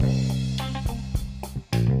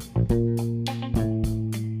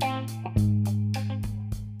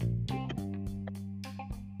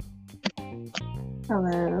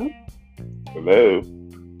Hello.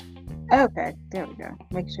 Okay, there we go.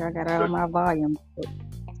 Make sure I got all Shucky, my volume.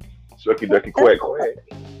 shucky ducky quack quack.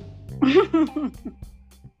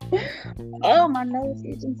 Oh, my nose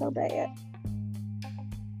itching so bad.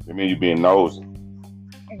 I mean, you being nosy.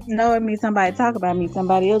 No, it means somebody talk about me,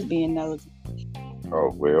 somebody else being nosy.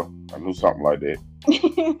 Oh, well, I knew something like that.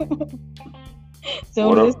 Soon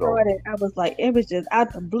What as it up, though? started, I was like, it was just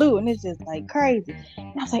out the blue, and it's just like crazy.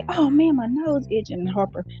 And I was like, oh man, my nose itching. And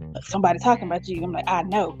Harper, somebody talking about you. I'm like, I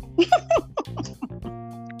know.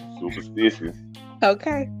 Superstitious.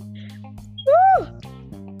 Okay. Woo!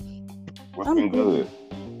 What's I'm been good.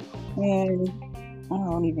 good? And I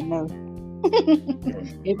don't even know if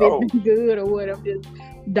it's No, been good or what. I'm just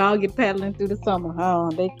doggy paddling through the summer. Oh,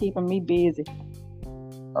 they keeping me busy.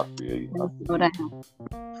 I feel you. I Let's feel slow you. down.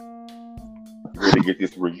 You ready to get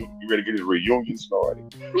this you ready to get this reunion started?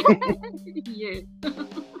 Yes.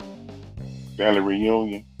 Family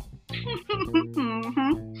reunion.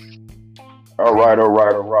 Mhm. All right, all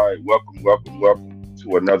right, all right. Welcome, welcome, welcome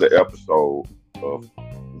to another episode of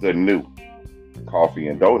the new Coffee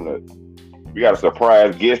and Donuts. We got a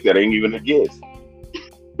surprise guest that ain't even a guest.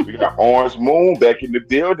 We got Orange Moon back in the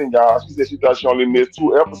building, y'all. She said she thought she only missed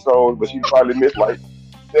 2 episodes, but she probably missed like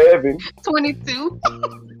seven. 22.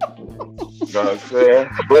 You know what I'm saying?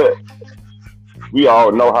 But we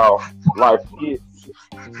all know how life gets.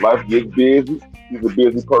 Life gets busy. She's a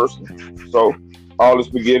busy person. So all is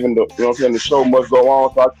forgiven. You know what I'm saying? The show must go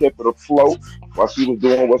on. So I kept it afloat while she was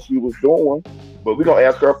doing what she was doing. But we're going to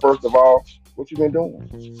ask her first of all, what you been doing?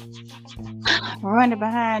 Running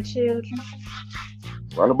behind children.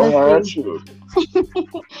 Running Let's behind see. children.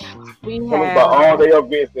 We Tell us about have. all the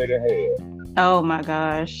events that they had. Oh my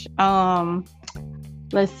gosh.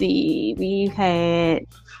 Let's see. We've had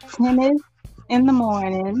tennis in the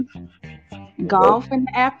morning, Okay? golf in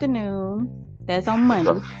the afternoon. That's on Okay.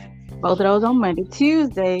 Monday. Both of those on Monday.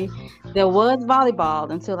 Tuesday, there was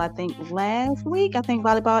volleyball until I think last week. I think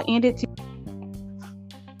volleyball ended.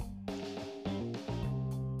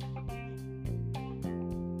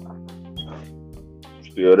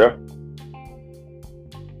 Still there?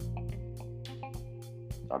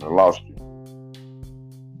 I done lost you.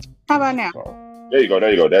 How about now? So, there you go.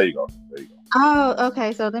 There you go. There you go. There you go. Oh,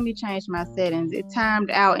 okay. So let me change my settings. It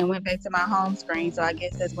timed out and went back to my home screen. So I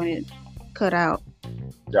guess that's when it cut out.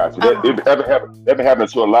 Gotcha. Um, That been happening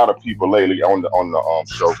to a lot of people lately on the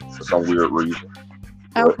show for some weird reason.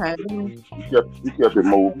 But okay. you kept it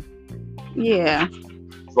moving. Yeah.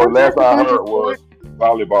 So Okay. last I heard was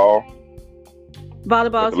volleyball.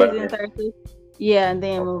 But Volleyball the last season Thursday. Yeah, and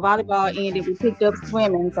then when volleyball ended, we picked up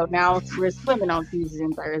swimming. So now we're swimming on Tuesdays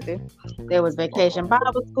and Thursday. There was vacation okay.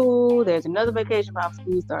 Bible school. There's another vacation Bible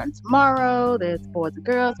school starting tomorrow. There's Boys and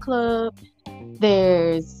Girls Club.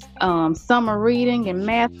 There's summer reading and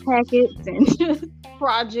math packets and just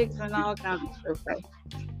projects and all kinds of stuff.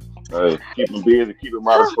 Hey, keep them busy, keep them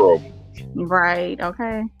out of trouble. Right.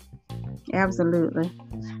 Okay. Absolutely.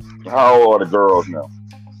 How old are the girls now?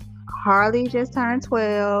 Harley just turned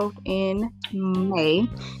 12 in May,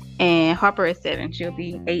 and Harper is 7. She'll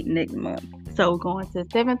be 8 next month. So going to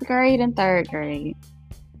 7th grade and 3rd grade.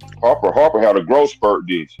 Harper had a growth spurt,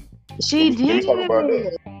 did she? Let She me let me talk did. about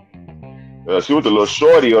that. She was the little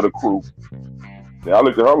shorty of the crew. Then I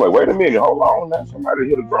looked at her like, wait a minute, hold on now. Somebody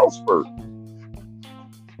hit a growth spurt.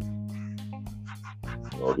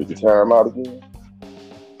 Oh, did you time out again?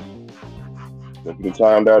 Check the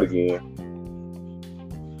timed out again.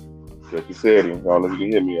 Check the settings. I don't know if you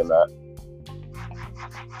can hear me or not.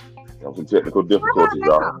 Some technical How about difficulties,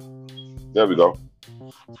 y'all. now? There we go.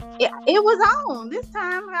 It was on this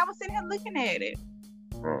time. I was sitting here looking at it.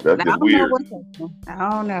 That's Now, I just don't know weird. what's happening. I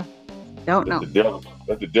don't know. Don't That's know. the devil.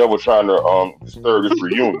 That's the devil trying to disturb this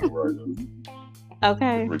reunion right now. This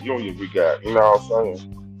Okay. reunion we got. You know what I'm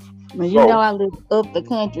saying? Well, you know So I live up the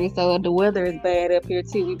country, so the weather is bad up here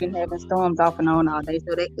too. We've been having storms off and on all day,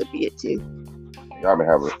 so that could be it too. y'all been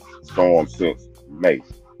having storms since May.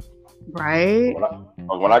 Right?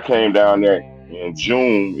 When I came down there in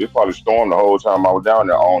June, it probably stormed the whole time I was down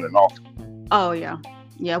there on and off. Oh yeah.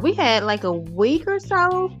 Yeah, we had like a week or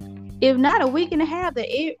so, if not a week and a half, that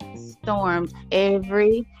it stormed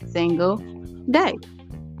every single day.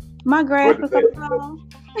 My grass But was so tall.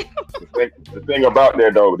 the thing about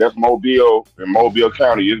that though, that's Mobile and Mobile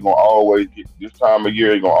County is gonna always get this time of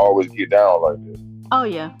year. It's gonna always get down like that. Oh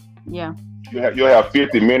yeah. Yeah. You'll have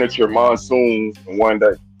 50 miniature monsoons in one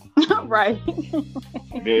day. Right.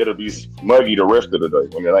 And then it'll be muggy the rest of the day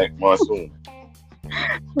when it ain't monsoon.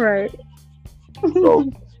 Right. So,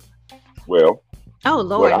 well, Oh but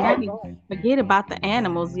Lord, now you forget about the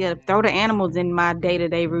animals. Yeah, throw the animals in my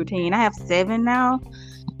day-to-day routine. I have 7 now.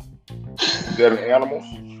 7 animals.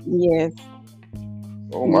 Yes.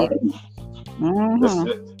 Oh my, Yes. that's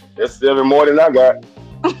Mm-hmm. that's 7 more than I got,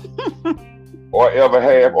 or ever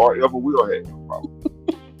have, or ever will have.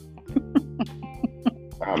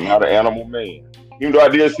 I'm not an animal man. Even though I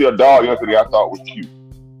did see a dog yesterday, I thought was cute,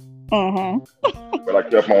 Mm-hmm. but I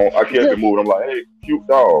kept it moving. I'm like, hey, cute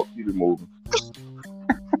dog, keep it moving.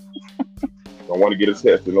 Don't want to get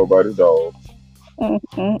attached to nobody's dog.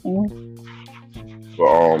 Mm-hmm.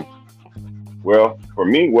 But well, for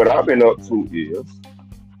me, what I've been up to is,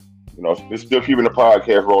 it's still keeping the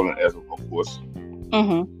podcast rolling as of course.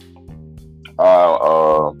 Mm-hmm. Uh,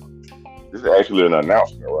 uh, this is actually an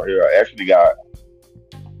announcement right here. I actually got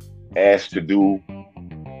asked to do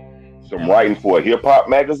some writing for a hip hop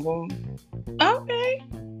magazine, Okay.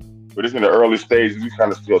 but it's in the early stages. We kind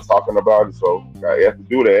of still talking about it, so got asked to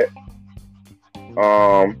do that.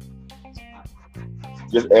 Um,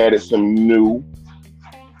 just added some new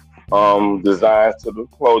designs to the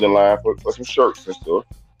clothing line for some shirts and stuff.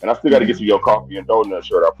 And I still got to get you your coffee and donut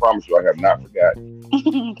shirt. I promise you, I have not forgotten.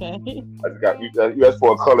 Okay. I just got you asked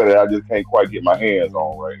for a color that I just can't quite get my hands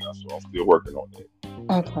on right now, so I'm still working on that.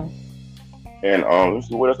 Okay. And let's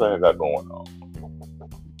see what else I got going on.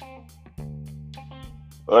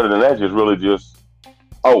 Other than that, just really just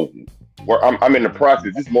where I'm in the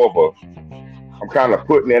process. It's more of I'm kind of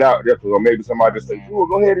putting it out there because maybe somebody just say, "Sure,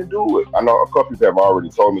 go ahead and do it." I know a couple people have already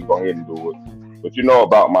told me to go ahead and do it, but you know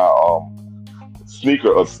about my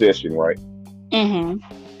sneaker obsession, right? Mm-hmm.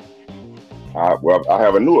 Well, I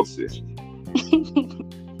have a new obsession.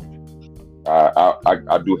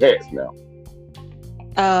 I do hats now.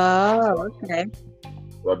 Oh, okay.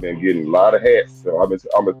 So I've been getting a lot of hats. So I was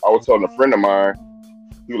telling a friend of mine,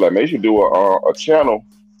 he was like, "Man, you should do a channel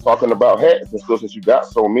talking about hats and stuff since you got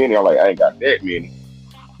so many." I'm like, I ain't got that many,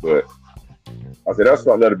 but I said that's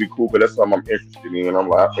something that'll be cool, but that's something I'm interested in. I'm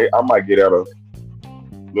like, I might get out a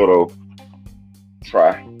little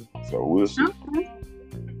try. So we'll see. Okay.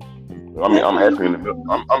 I mean, I'm actually in the middle.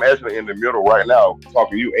 I'm actually in the middle right now,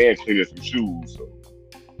 talking to you and cleaning some shoes. So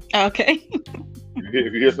Okay.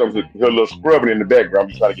 if you hear something, hear a little scrubbing in the background, I'm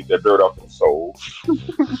just trying to get that dirt off the soles.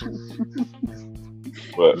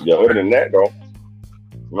 But yeah, other than that, though,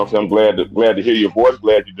 what I'm saying? I'm glad to hear your voice.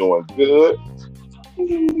 Glad you're doing good.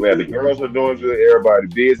 Glad the girls are doing good. Everybody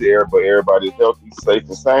busy. Everybody's healthy, safe,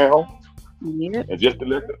 and sound. Yep. And just to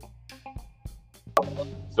let them,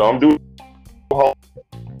 so I'm doing home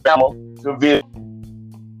to visit.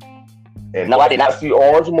 And no, I did not see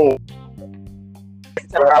Orange Moon.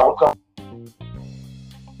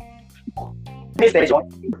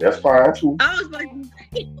 That's fine too. I was like,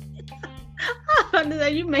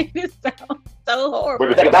 you made this sound so horrible.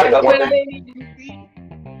 But the thing about it,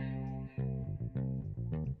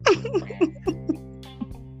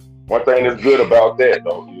 one thing that's good about that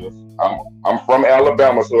though is I'm from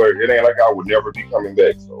Alabama, so it ain't like I would never be coming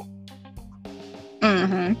back. So.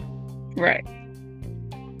 Mm-hmm. Right.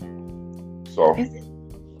 So.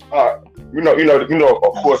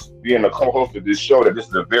 Of course, being a co-host of this show, that this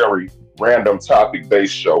is a very random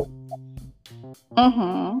topic-based show.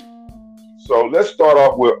 Mm-hmm. So let's start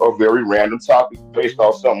off with a very random topic based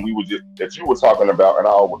off something that you were talking about, and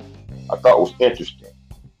I thought was interesting.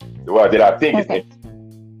 Well, that I think is interesting.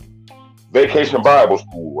 Vacation Bible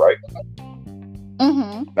School, right?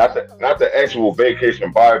 Mm-hmm. Not the actual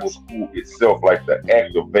Vacation Bible School itself, like the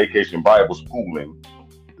act of Vacation Bible Schooling,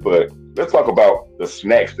 but let's talk about the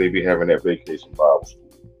snacks they be having at Vacation Bible School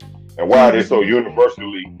and why they're so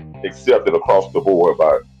universally accepted across the board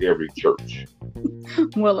by every church.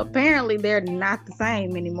 Well, apparently they're not the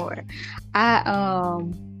same anymore. Okay,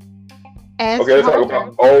 let's talk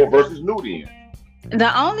about old versus new then.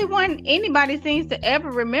 The only one anybody seems to ever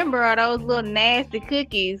remember are those little nasty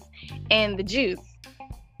cookies and the juice.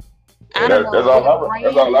 That's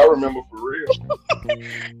all I remember for real.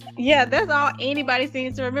 Yeah, that's all anybody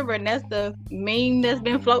seems to remember, and that's the meme that's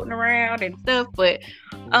been floating around and stuff. But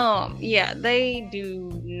yeah, they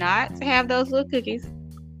do not have those little cookies.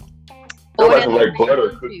 They're like butter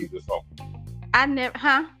cookies or something. I never,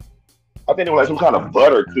 huh? I think they were like some kind of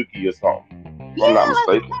butter cookie or something. If I'm not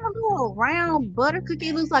mistaken. Like a little round butter cookie.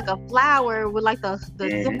 It looks like a flower with like the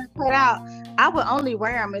center cut out. I would only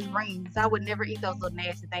wear them as rings. I would never eat those little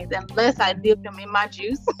nasty things unless I dipped them in my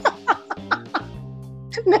juice. That's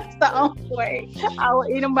the only way I would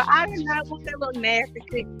eat them. But I did not want that little nasty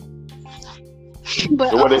cookie.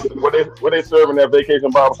 But so what they serving at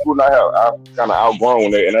Vacation Bible School? Now I've kind of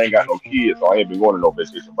outgrown it, and I ain't got no kids, so I ain't been going to no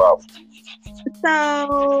Vacation Bible School.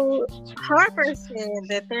 So Harper said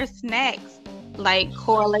that their snacks like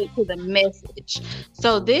correlate to the message.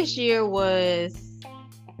 So this year was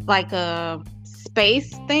like a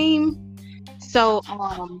space theme. So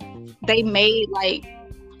they made like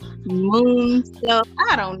moon stuff.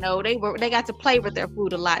 I don't know. They got to play with their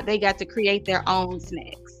food a lot. They got to create their own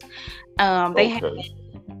snacks. They had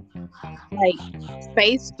Okay. like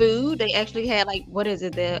space food. They actually had like what is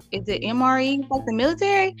it? Is it MRE like the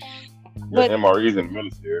military? Yeah, But MREs in the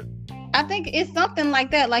military. I think it's something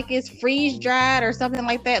like that. Like it's freeze dried or something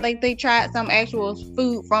like that. Like they tried some actual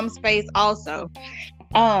food from space also.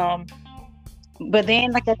 Um, but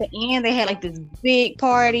then like at the end they had like this big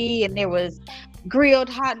party and there was grilled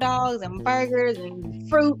hot dogs and burgers and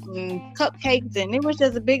fruit and cupcakes and it was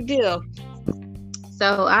just a big deal.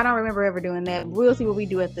 So I don't remember ever doing that. We'll see what we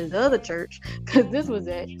do at this other church because this was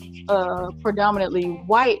a predominantly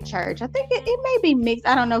white church. I think it may be mixed.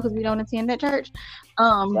 I don't know because we don't attend that church.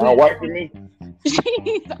 Sound But white to me.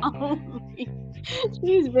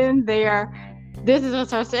 she's been there. This is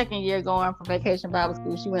her second year going for Vacation Bible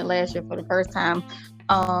School. She went last year for the first time.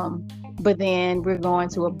 But then we're going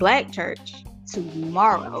to a black church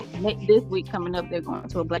tomorrow. This week coming up, they're going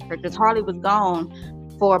to a black church. Because Harley was gone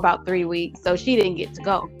for about 3 weeks, so she didn't get to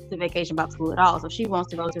go to Vacation Bible School at all. So she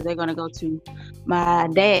wants to go to. They're going to go to my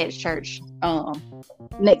dad's church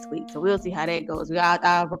next week. So we'll see how that goes.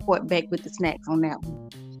 I'll report back with the snacks on that one.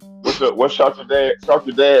 What shout your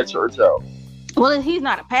dad church out? Well, he's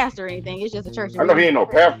not a pastor or anything. It's just a church. I know he ain't no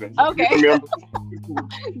pastor. Okay.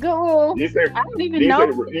 Good. You say, I don't even know.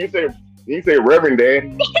 You say Reverend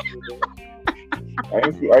Dad. I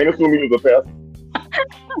ain't assume he was a pastor.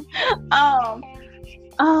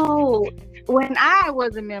 Oh, when I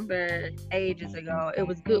was a member ages ago, it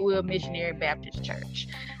was Goodwill Missionary Baptist Church.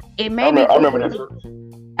 It may be. I remember that church.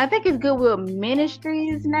 I think it's Goodwill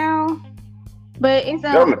Ministries now, but it's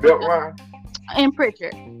on the belt line. In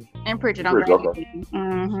Pritchard. On okay.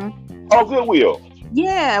 Mm-hmm. Oh, Goodwill.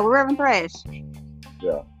 Yeah, with Reverend Thrash.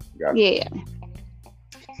 Yeah. Got it. Yeah.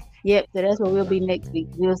 Yep. So that's what we'll be next week.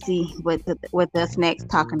 We'll see what the snacks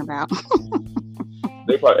talking about.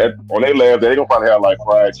 They probably on their lab they gonna probably have like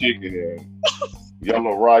fried chicken and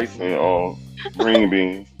yellow rice and green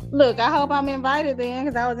beans. Look, I hope I'm invited then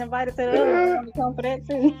because I was invited to the other one to come for that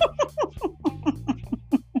too.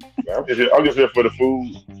 I'm just here for the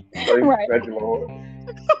food. Right. Thank you, Lord.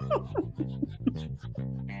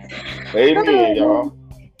 Amen, y'all.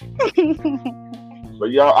 But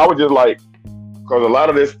y'all, I was just like, because a lot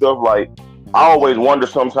of this stuff, like, I always wonder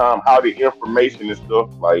sometimes how the information and stuff,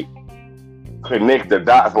 like, connect the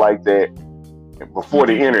dots like that before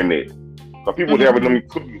the internet. Because people would have them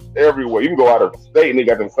cookies everywhere. You can go out of state and they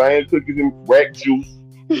got them same cookies and rack juice.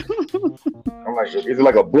 I'm like, is it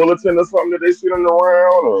like a bulletin or something that they sitting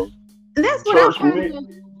around? Or that's what I'm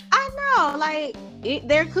saying. I know, like,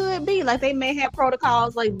 there could be, like, they may have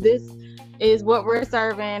protocols, like, this is what we're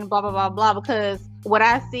serving, blah, blah, blah, blah, because what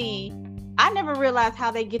I see, I never realized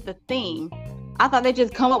how they get the theme. I thought they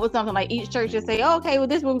just come up with something, like, each church just say, oh, okay, well,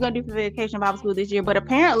 this is what we're going to do for Vacation Bible School this year, but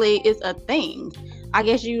apparently it's a thing. I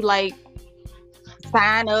guess you, like,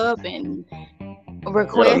 sign up and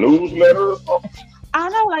request. A newsletter or something? I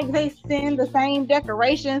don't know, like they send the same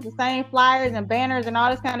decorations, the same flyers and banners and all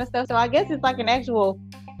this kind of stuff. So I guess it's like an actual.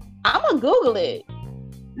 I'm gonna Google it.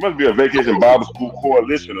 It must be a Vacation Bible School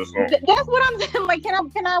coalition or something. That's what I'm saying. Like, can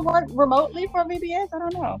I work remotely for VBS? I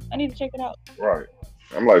don't know. I need to check it out. Right.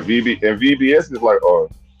 I'm like VBS is like a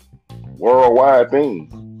worldwide thing.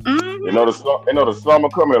 Mm-hmm. You know the summer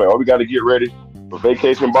coming. Like, oh, we got to get ready for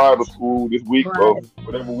Vacation Bible School this week or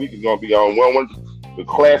whatever week is gonna be on. One the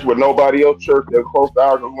class with nobody else church they're close to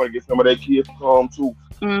ours. We want to get some of their kids to come too.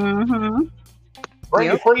 Mm-hmm. Bring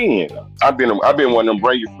your friend. I've been one of them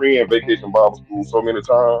bring your friend Vacation Bible School so many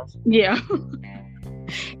times. Yeah.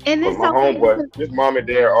 And this my homeboy, his mom and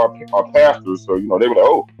dad are pastors, so you know they were like,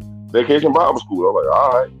 oh, Vacation Bible School. I'm like,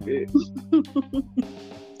 all right, yeah.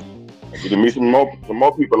 I get to meet some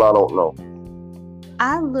more people I don't know.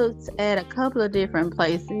 I looked at a couple of different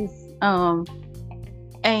places,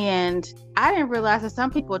 and I didn't realize that some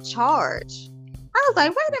people charge. I was like,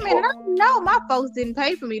 wait a minute, I know my folks didn't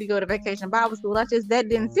pay for me to go to Vacation Bible School. That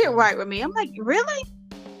didn't sit right with me. I'm like, really?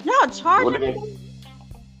 Y'all charging me?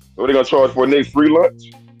 What are they gonna charge for next free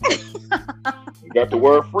lunch? You got the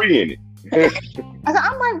word free in it.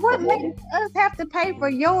 I'm like, what makes us have to pay for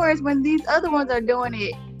yours when these other ones are doing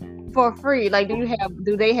it for free? Like,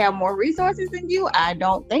 do they have more resources than you? I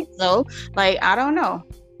don't think so. Like, I don't know.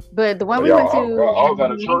 But the one we went to, all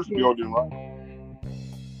got a church building, right?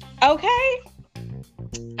 Okay.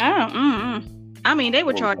 I mean, they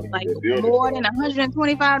were charging like more than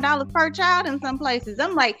 $125 per child in some places.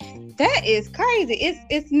 I'm like, that is crazy.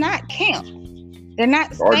 It's not camp. They're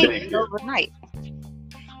not staying overnight.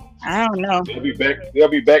 I don't know. They'll be back. They'll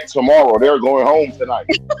be back tomorrow. They're going home tonight.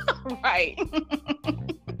 Right.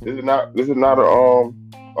 This is not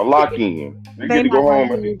a lock in. They get They to go not gonna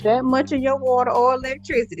home. use that much of your water or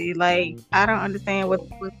electricity. Like, I don't understand what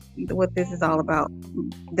this is all about.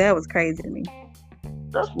 That was crazy to me.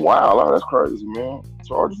 That's wild. That's crazy, man.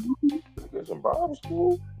 Charges in Bible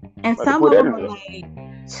school. And Like to some put of that them in are there.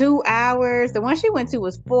 like 2 hours. The one she went to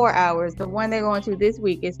was 4 hours. The one they're going to this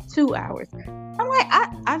week is 2 hours. I'm like,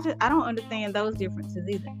 I don't understand those differences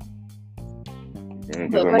either. Because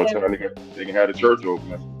But how much whatever, time they can have the church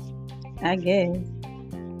open. I guess.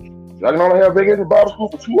 I can only have vacation Bible school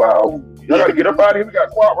for 2 hours. Y'all got to get up out of here. We got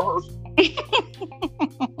choir rehearsal.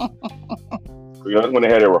 That's when they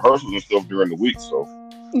had their rehearsals and stuff during the week. So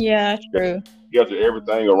Yeah, true. you got to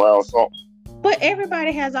everything around something. But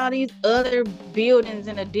everybody has all these other buildings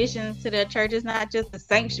and additions to their church. It's not just a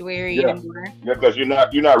sanctuary Yeah, anymore. yeah, because you're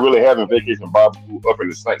not really having vacation Bible school up in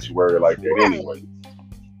the sanctuary like that Right. anyway. You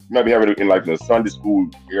might be having it in like the Sunday school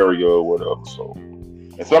area or whatever. So,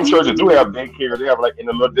 and some churches do have daycare. They have like in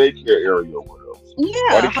the little daycare area or whatever. So, or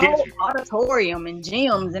Yeah, the a kids. whole auditorium and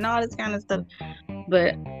gyms and all this kind of stuff.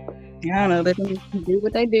 But I don't know. Let them do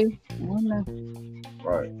what they do. I don't know.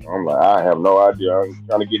 Right. I'm like, I have no idea. I'm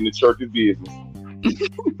trying to get in the church's business.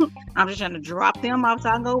 I'm just trying to drop them off so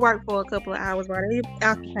I can go work for a couple of hours while they're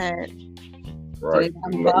occupied. So Right.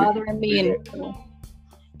 they're not bothering me They, anymore.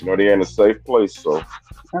 they're in a safe place. So,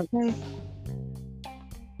 Okay.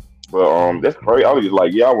 but that's crazy. I was just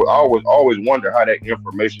like, yeah, I always wonder how that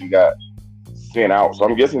information got sent out. So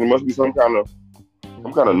I'm guessing it must be some kind of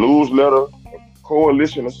newsletter,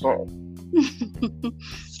 coalition or something.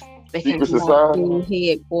 They Secret came out society. to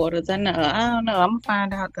headquarters. I know. I don't know. I'm gonna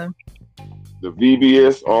find out though. The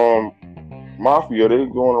VBS mafia, they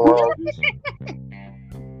going around just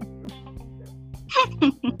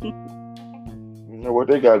you know what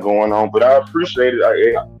they got going on. But I appreciate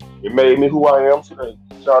it. It made me who I am today.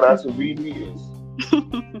 Shout out to VBS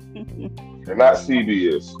and not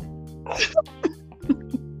CBS.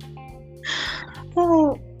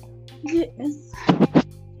 Oh goodness.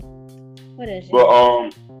 What is it?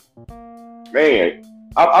 But man,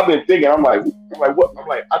 I've been thinking. I'm like what? I'm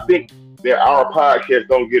like, I think that our podcast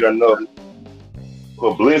don't get enough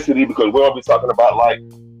publicity because we'll be talking about like,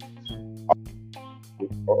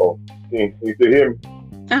 uh-oh, can you still hear me?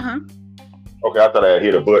 Uh-huh. Okay, I thought I had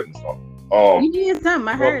hit a button. So, You did something.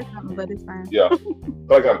 I well, heard something, but it's fine. yeah,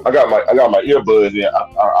 I got my earbuds in.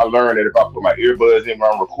 I learned that if I put my earbuds in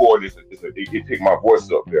when I'm recording, it pick my voice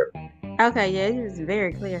up there. Okay, yeah, it was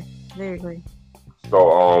very clear. Very clear. So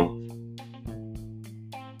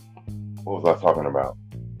what was I talking about?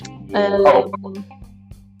 Oh, Um,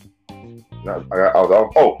 I was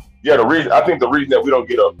off. Oh, yeah. I think the reason that we don't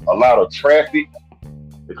get a lot of traffic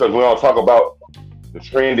because we don't talk about the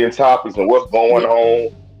trending topics and what's going yeah.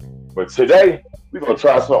 on. But today we're gonna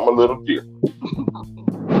try something a little different.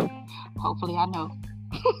 Hopefully I know.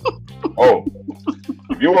 Oh,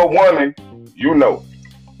 if you're a woman, you know.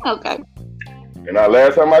 Okay. And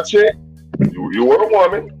last time I checked, you were a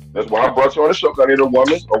woman. That's why I brought you on the show. 'Cause I need a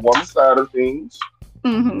woman's side of things.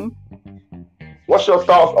 Mm-hmm. What's your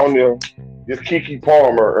thoughts on this Kiki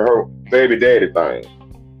Palmer and her baby daddy thing?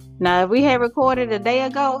 Now, if we had recorded a day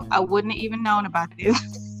ago, I wouldn't have even known about this.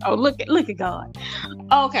 Oh, look at God.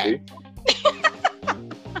 Okay. See?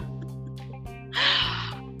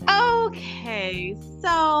 Okay.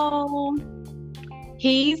 So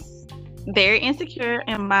he's very insecure,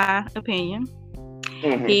 in my opinion.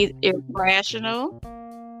 Hmm. He's irrational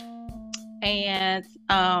and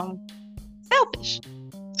selfish.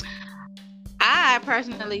 I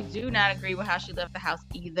personally do not agree with how she left the house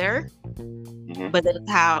either, Hmm. but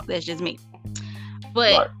that's just me.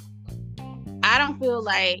 But Right. I don't feel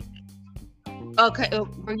like, okay,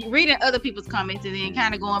 reading other people's comments and then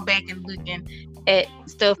kind of going back and looking at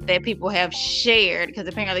stuff that people have shared, because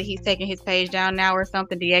apparently he's taking his page down now or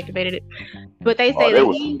something, deactivated it. But they Oh, say there that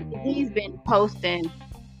was. he's been posting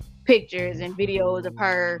pictures and videos of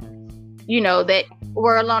her, that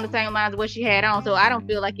were along the same lines of what she had on. So I don't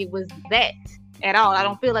feel like it was that at all. I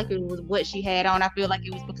don't feel like it was what she had on. I feel like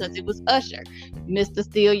it was because it was Usher, Mr.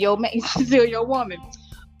 Steal Your Man, Steal Your Woman.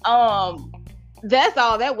 That's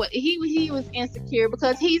all that was. He was insecure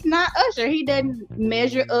because he's not Usher. He doesn't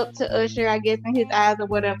measure up to Usher, I guess, in his eyes or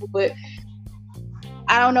whatever. But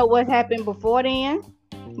I don't know what happened before then.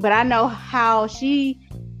 But I know how she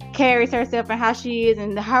carries herself and how she is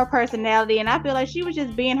and her personality. And I feel like she was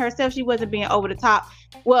just being herself. She wasn't being over the top.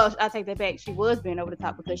 Well, I take that back. She was being over the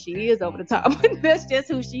top because she is over the top. That's just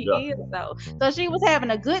who she is, though. So she was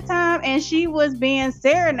having a good time, and she was being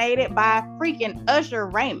serenaded by freaking Usher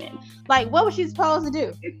Raymond. Like, what was she supposed to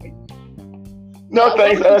do? No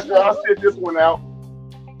thanks, Usher. I'll sit this one out.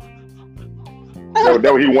 That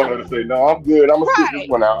what he wanted to say. No, I'm good. I'm gonna sit this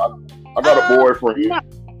one out. I got a boyfriend. No,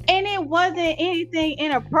 and it wasn't anything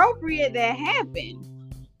inappropriate that happened.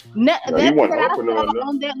 He wasn't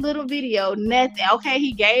on that little video. Nothing. Okay,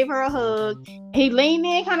 he gave her a hug. He leaned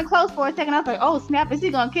in kind of close for a second. I was like, "Oh snap! Is he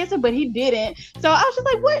gonna kiss her?" But he didn't. So I was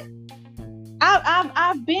just like, "What?"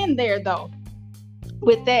 I've been there though,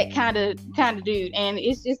 with that kind of dude, and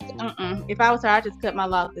it's just if I was her, I'd just cut my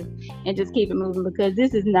losses and just keep it moving, because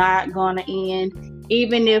this is not gonna end.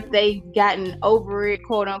 Even if they gotten over it,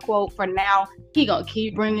 quote unquote, for now, he gonna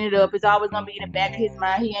keep bringing it up. It's always gonna be in the back of his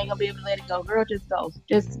mind. He ain't gonna be able to let it go. Girl, just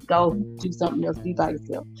go do something else. Be by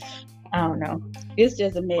yourself. I don't know. It's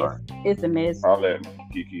just a mess. Right. It's a mess. I'll let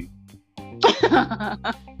Kiki.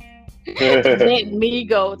 Let me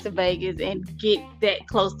go to Vegas and get that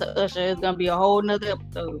close to Usher. It's gonna be a whole nother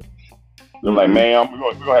episode. They're like, ma'am,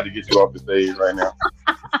 we're gonna have to get you off the stage right now.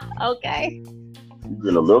 Okay. You're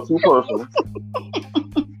getting a little too personal.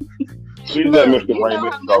 Please let Mr.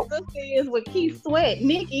 Raymond go. My sister is with Keith Sweat,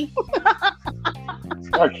 Nikki.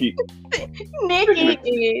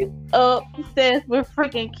 Nikki is obsessed with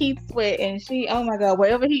freaking Keith Sweat, and she, oh my God,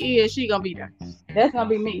 wherever he is, she gonna be there. That's gonna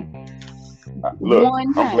be me. Look,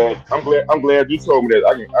 I'm glad you told me that.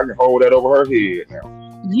 I can hold that over her head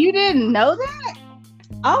now. You didn't know that?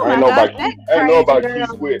 Oh my God, I didn't know about Keith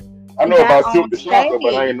Sweat. I know about Silk the Shocker,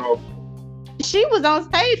 but I didn't know. She was on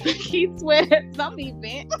stage for Keith Sweat at some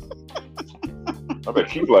event. I bet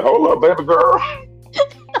Keith like, hold up, baby girl.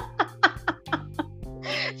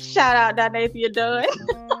 Shout out Donathia Dunn.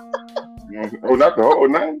 Oh, not the whole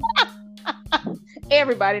name.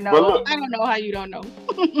 Everybody knows. Look, I don't know how you don't know.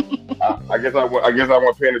 I guess I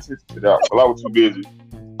wasn't paying attention to that. Well, I was too busy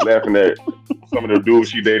laughing at some of the dudes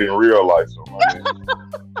she dated in real life. So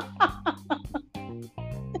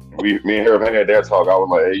me and her had that talk. I was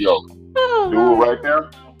like, hey yo, dude right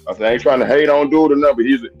there. I said, I ain't trying to hate on dude or nothing, but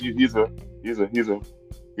he's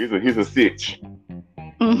a sitch.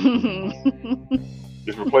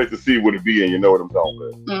 Just replace the C with a V, and you know what I'm talking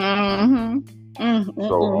about.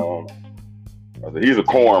 So I said, he's a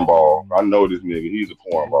cornball. I know this nigga. He's a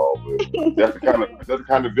cornball, but that's the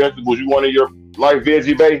kind of vegetables you want in your life,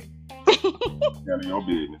 veggie bay. None of your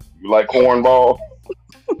business. You like cornball?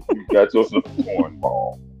 You got yourself a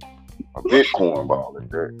cornball. A big cornball at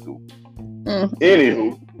that too.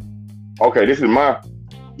 Anywho, okay, this is my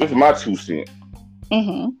 2 cents.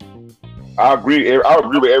 I agree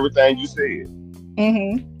with everything you said.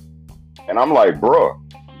 And I'm like, bruh,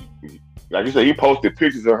 like you said, he posted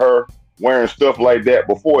pictures of her wearing stuff like that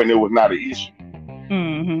before, and it was not an issue.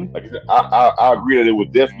 Like I agree that it was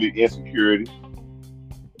definitely insecurity,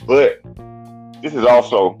 but this is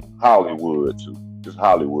also Hollywood too. This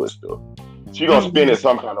Hollywood stuff. She gonna spin it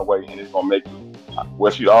some kind of way, and it's gonna make it.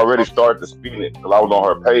 Well, she already started to spin it because I was on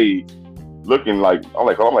her page looking like I'm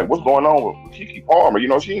like, what's going on with Keke Palmer? You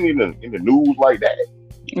know, she ain't even in the news like that.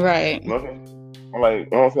 Right. You know what I'm saying? I'm like, you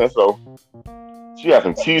know what I'm saying? So she had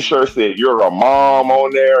some T-shirts that "You're a Mom"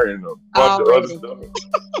 on there and a bunch of other stuff.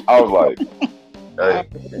 I was like, hey,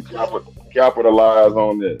 capitalize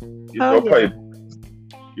on this. Get your paper.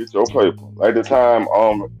 Get your paper. Like the time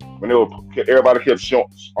when everybody kept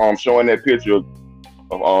showing that picture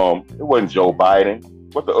of it wasn't Joe Biden,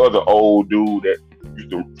 but the other old dude that used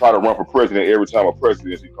to try to run for president every time a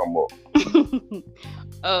presidency come up.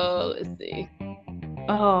 Let's see.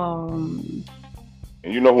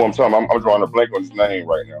 And you know who I'm talking about. I'm drawing a blank on his name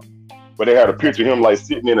right now. But they had a picture of him like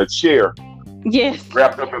sitting in a chair. Yes.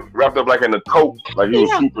 Wrapped up like in a coat, like he was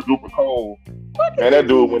super duper cold. And that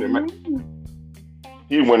dude went and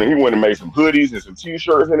made some hoodies and some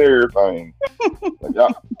T-shirts and everything.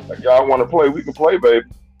 like y'all want to play? We can play, baby.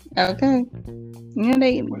 Okay. You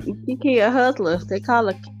know, Kiki a hustler. They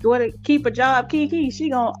call her keep a job, Kiki. She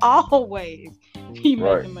gonna always be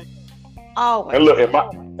making money. Always. And look,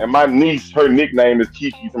 and my niece, her nickname is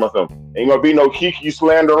Kiki. To myself, ain't gonna be no Kiki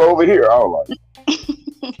slander over here. I was like,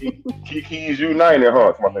 Kiki's united,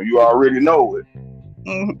 huh? To myself, you already know it.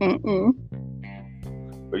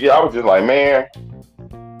 But yeah, I was just like, man,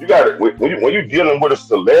 you gotta when you're dealing with a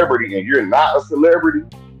celebrity and you're not a celebrity,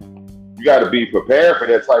 you gotta be prepared for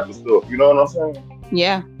that type of stuff. You know what I'm saying?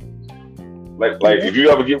 Yeah. Like if you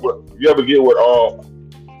ever get what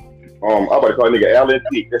I'm about to call a nigga Alan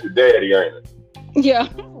Thicke. That's the daddy, ain't it? Yeah,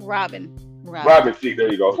 Robin. Right. Robin chick,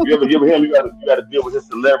 there you go. So you ever give him, you gotta deal with his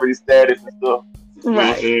celebrity status and stuff. You know what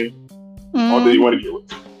I'm Right. saying? I don't think you want to Mm-hmm.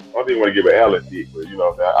 give. I don't think you want to give an Ellen chick, but you know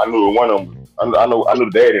what I'm saying. I knew one of them. I knew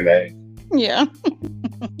the daddy name, Yeah.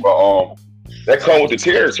 but that come with the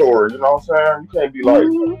territory. You know what I'm saying? You can't be like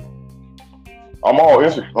Mm-hmm. I'm all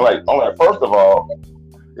insecure. Like I'm like first of all,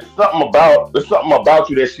 it's something about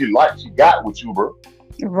you that she got with you, bro.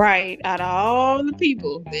 Right. Out of all the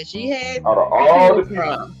people that she had Out of to all the choose people,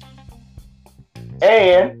 from.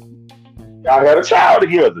 and y'all had a child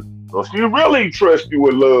together. So she really trusts you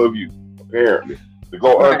and love you, apparently, to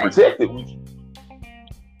go Right. unprotected with you.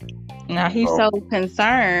 Now he's So, so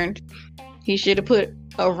concerned. He should have put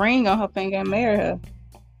a ring on her finger and married her.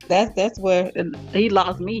 That's where he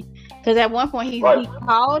lost me. Because at one point right, he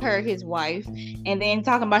called her his wife, and then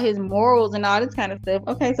talking about his morals and all this kind of stuff.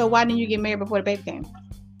 Okay, so why didn't you get married before the baby came?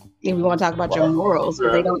 If we want to talk about your right. morals,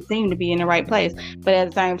 because they Yeah. don't seem to be in the right place. But at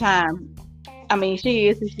the same time, I mean, she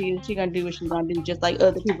is who she is. She gonna do what she's gonna do, just like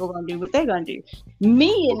other people gonna do what they're gonna do.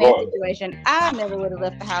 Me in that Regardless. situation, I never would have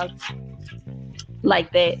left the house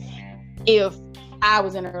like that if I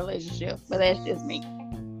was in a relationship. But that's just me.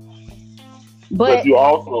 But But you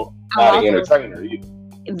also I'm not an also entertainer either.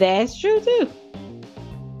 that's true too.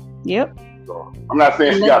 Yep. So I'm not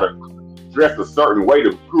saying And she that, gotta dress a certain way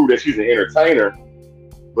to prove that she's an entertainer.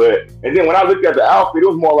 But and then when I looked at the outfit, it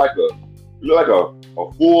was more like it looked like a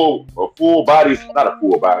full body, not a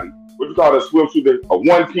full body. What you call it, a swimsuit, a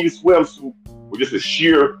one piece swimsuit with just a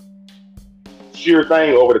sheer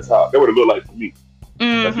thing over the top. That would have looked like to me.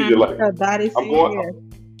 That she just like her body I'm suit, going. yeah.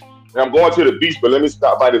 I'm going to the beach, but let me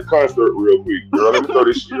stop by this concert real quick, girl. Let me throw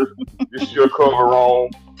this sheer cover on.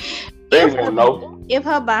 They If won't know.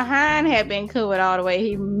 her behind had been covered all the way,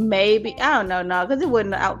 he maybe I don't know, no, because it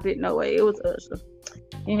wasn't an outfit no way. It was Usher.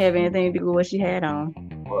 It didn't have anything to do with what she had on.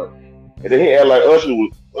 But, and then he had like Usher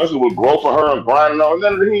would grow for her and grinding on.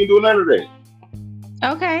 None of that. He ain't do none of that.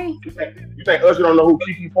 Okay. You think Usher don't know who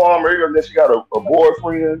Kiki Palmer is? And that she got a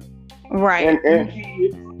boyfriend Right. and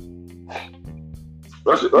kids.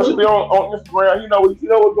 Usher be on Instagram. You know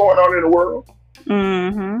what's going on in the world.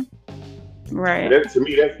 Mm-hmm. And Right. to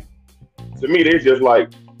me, that's just like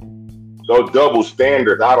those double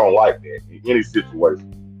standards. I don't like that in any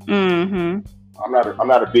situation. Mm-hmm. I'm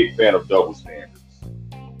not a big fan of double standards.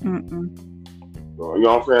 Mm-mm. So, you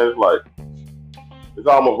know what I'm saying? It's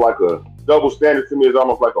almost like a double standard to me is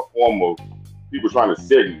almost like a form of people trying to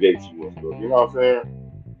segregate you and stuff. You know what I'm saying?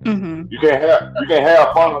 Mm-hmm. You can't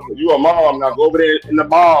have fun. You a mom now. Go over there in the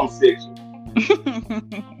mom section.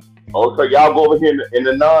 Okay, y'all go over here in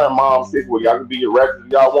the non-mom section where y'all can be your ratchet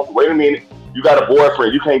if y'all want to. Wait a minute. You got a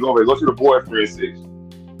boyfriend. You can't go over there. Go to the boyfriend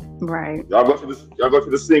section. Right. Y'all go to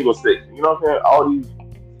the single section. You know what I'm saying? All these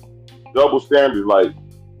double standards. Like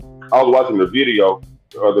I was watching the video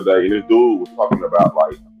the other day, and this dude was talking about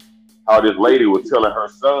like how this lady was telling her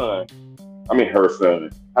son. I mean, her son.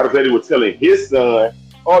 How this lady was telling his son,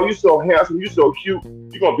 "Oh, you so handsome. You so cute.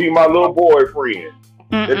 You gonna be my little boyfriend."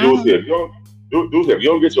 That dude Mm-mm. said, if you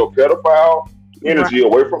don't get your pedophile Right. energy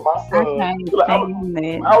away from my I son, can't like, stand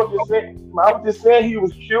that. I was just saying he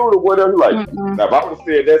was cute or whatever. Like, Mm-mm. now if I would have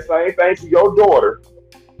said that same thing to your daughter,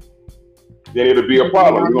 then it'll be a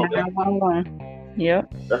problem. You know, 911.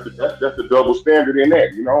 Yep. that's the double standard in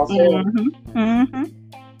that. You know what I'm saying? Mm-hmm.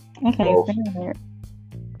 Mm-hmm. I can't So stand that.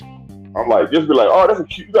 I'm like, just be like, oh,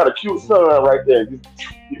 you got a cute son right there. Just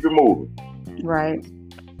keep it moving. Right.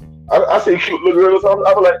 I see cute little girls.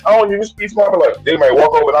 I be like, I don't even speak to them. I be like, they might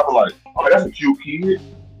walk over and I be like, oh, that's a cute kid.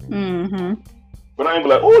 Mm-hmm. But I ain't be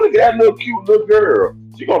like, oh, look at that little cute little girl.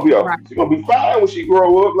 Right. She gonna be fine when she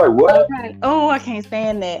grow up. Like what? Okay. Oh, I can't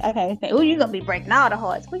stand that. I can't stand. Oh, you gonna be breaking all the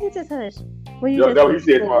hearts. Will you just hush? Will you Yo, just that what he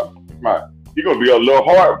said. He gonna be a little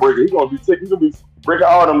heartbreaker. He gonna be breaking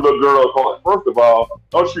all them little girls' hearts. First of all,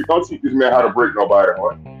 don't teach this man how to break nobody's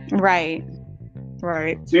heart. right.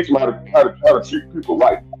 Right. Teach him how to treat people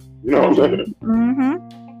right. You know what I'm saying?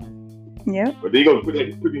 Mm-hmm. Yep. But then he gonna put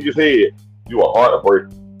in his head, you a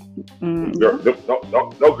heartbreaker.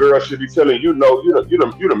 Mm-hmm. No girl should be telling you no. You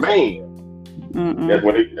the man. Mm-mm. That's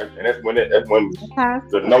when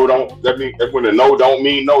the no don't. That's when the no don't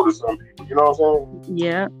mean no to some people. You know what I'm saying?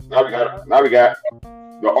 Yeah. Now we got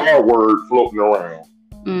the R word floating around.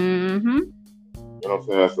 Mm-hmm. You know what I'm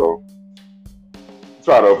saying? So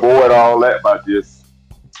try to avoid all that by just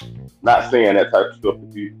not saying that type of stuff to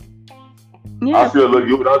people. I Yeah. still look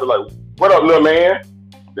you, but I was like, "What up, little man?"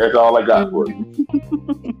 That's all I got for you.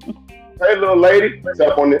 Mm-hmm. Hey, little lady,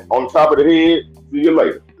 tap on the top of the head. See you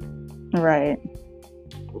later. Right.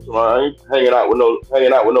 So I ain't hanging out with no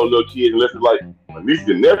little kids unless it's like my niece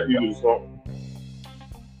and nephews or something.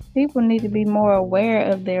 People need to be more aware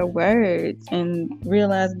of their words and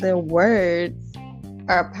realize their words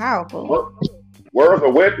are powerful. Words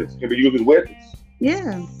are weapons, can be used as weapons.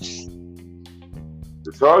 Yeah.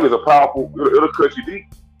 The tongue is a powerful, it'll cut you deep.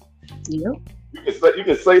 Yep. You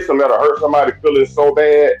can say something that'll hurt somebody feeling so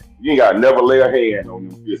bad, you ain't got to never lay a hand on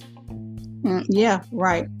them. Yeah,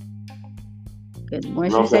 right. Because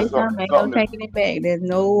once You know you what I'm say saying? something, ain't no taking it back. There's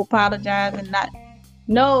no apologizing, not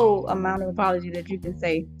no amount of apology that you can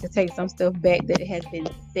say to take some stuff back that it has been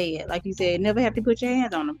said. Like you said, never have to put your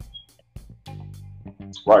hands on them.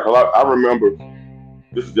 Right, 'cause I remember,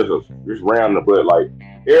 this is just random, but like,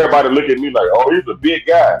 everybody look at me like, oh, he's a big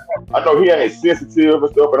guy. I know he ain't sensitive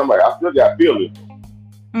and stuff, but I'm like, I still got feelings.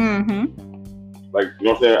 Mm-hmm. Like, you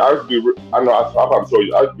know what I'm saying? I used to be, I know, I probably told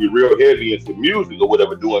you, I used to be real heavy into music or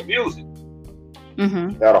whatever, doing music.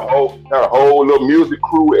 Mm-hmm. Had a whole little music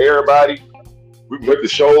crew with everybody. We went to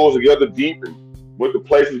shows together deep and went to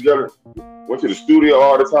places together. Went to the studio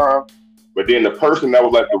all the time. But then the person that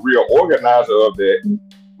was like the real organizer of that,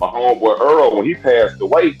 my homeboy Earl, when he passed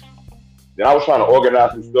away, then I was trying to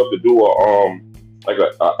organize some stuff to do like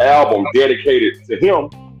a album dedicated to him.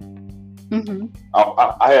 Mm-hmm.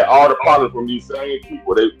 I had all the problems from these same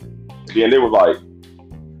people. Then they was like,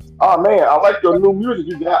 "Oh man, I like your new music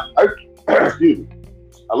you got." Excuse me.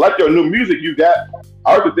 I like your new music you got.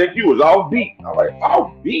 I used to think you was off beat. I'm like,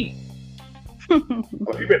 off beat.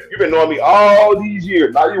 You've been knowing me all these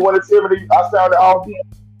years. Now you want to tell me that I sounded off beat?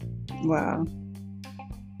 Wow.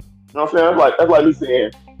 You know what I'm saying? That's like me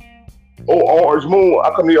saying, "Oh, Orange Moon,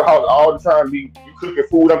 I come to your house all the time. You cooking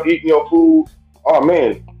food, I'm eating your food. Oh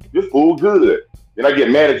man, this food good." Then I get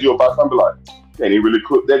mad at you about something like, "Can't even really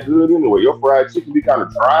cook that good anyway. Your fried chicken be kind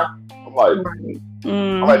of dry." I'm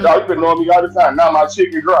like, dog, you been knowing me all the time. Now my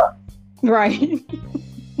chicken dry. Right.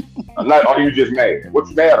 I'm not. Are you just mad? What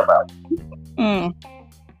you mad about?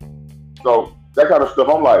 So that kind of stuff.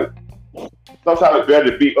 I'm like, sometimes it's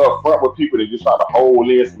better to be upfront with people than just try to hold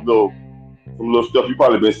in some little stuff you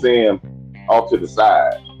probably been saying off to the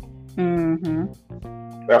side. Mm-hmm.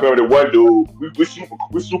 I remember the one dude.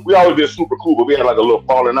 We always been super cool, but we had like a little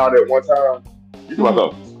falling out at one time. He's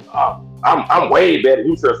like, I'm way better.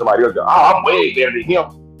 He said somebody else, "Oh, I'm way better than him."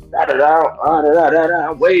 Da da da da da da.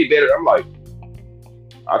 I'm way better. I'm like,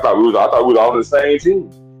 I thought we was all on the same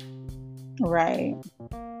team. Right.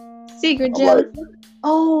 Secret I'm jealousy. like,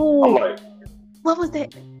 Oh, I'm like, what was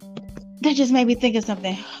that? That just made me think of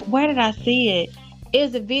something. Where did I see it? It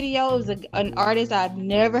was a video. It was an artist I've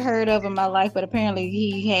never heard of in my life, but apparently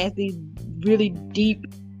he has these really deep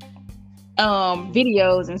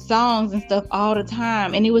videos and songs and stuff all the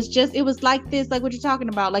time. And it was like this, like what you're talking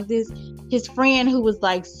about, like this, his friend who was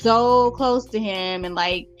like so close to him and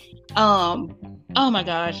like, oh my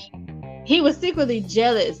gosh, he was secretly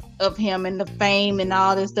jealous of him and the fame and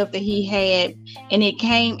all this stuff that he had. And it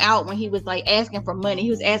came out when he was like asking for money. He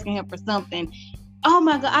was asking him for something. Oh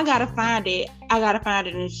my God, I gotta find it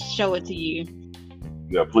and show it to you.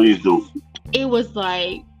 yeah, please do. It was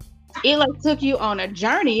like, it like took you on a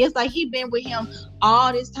journey. It's like he been with him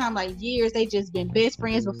all this time, like years. They just been best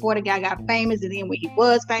friends before the guy got famous, and then when he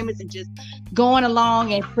was famous, and just going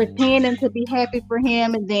along and pretending to be happy for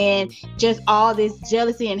him, and then just all this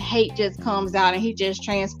jealousy and hate just comes out, and he just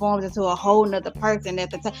transforms into a whole nother person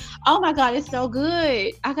at the time. Oh my God, it's so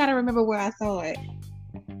good. I gotta remember where I saw it.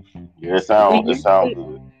 Yeah, it sounds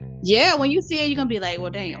good. Yeah, when you see it, you're gonna be like,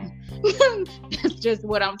 well, damn. That's just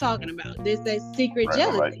what I'm talking about. This is secret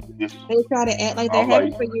jealousy. They try to act like they're happy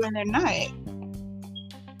for you and they're not.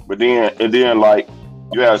 But then like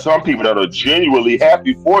you have some people that are genuinely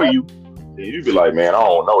happy for you, and you be like, man, I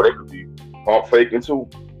don't know, they could be pump faking too.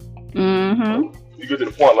 Mm-hmm. You get to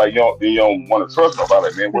the point like you don't want to trust nobody,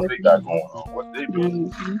 like, man, what they got going on, what they doing.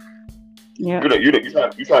 Mm-hmm. Yeah.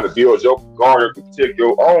 You trying to build your guard to protect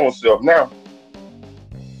your own self now.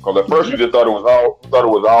 Because at first you just thought it was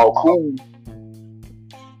all cool.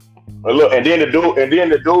 But look, and then the dude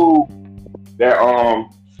that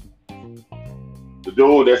the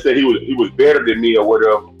dude that said he was better than me or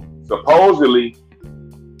whatever, supposedly,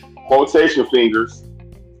 quotation fingers,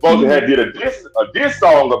 supposedly had did a diss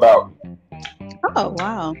song about me. Oh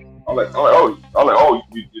wow. I'm like, oh,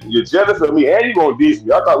 you're jealous of me and you gonna diss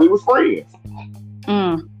me. I thought we was friends.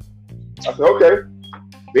 I said, okay,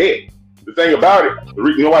 bet. The thing about it, the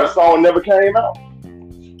reason you know why the song never came out?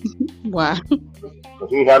 Why? Because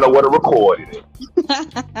he ain't had nowhere to record it.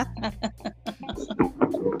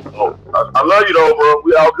 Oh, I love you though, bro.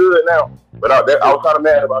 We all good now. But I was kind of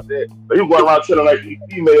mad about that. But he was going around telling like these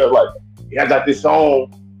females, like, yeah, I got this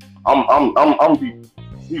song.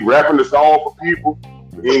 He rapping the song for people.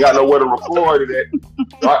 He ain't got nowhere to record it at.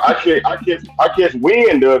 So I catch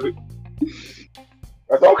wind of it.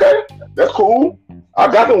 That's okay. That's cool. I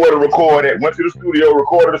got somewhere to record it. Went to the studio,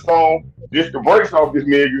 recorded a song, just the breaks off this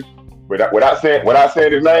nigga, without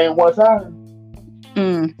saying his name one time.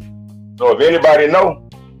 Mm. So if anybody know,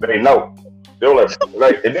 they know. They were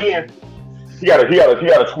and then he got a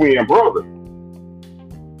twin brother.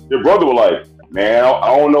 His brother was like, man,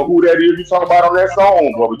 I don't know who that is you talking about on that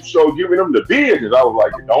song, but you sure giving them the business. I was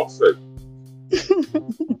like, you don't say.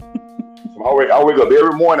 So I wake up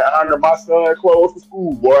every morning under my son clothes for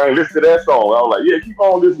school, boy, and listen to that song. I was like, yeah, keep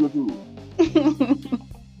on listening to it.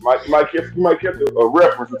 You might catch a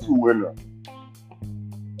reference or two in there.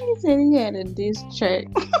 He said he had a diss track.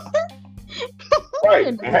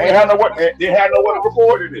 Right. They had nowhere to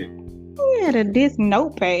record it in. He had a diss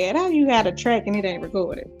notepad. How you got a track and it ain't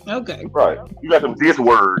recorded? Okay. Right. You got some diss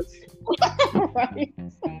words. Right.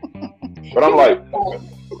 But I'm like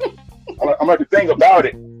the thing about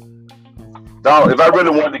it, dog, if I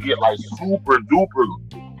really wanted to get like super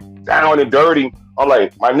duper down and dirty, I'm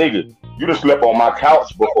like, my nigga, you done slept on my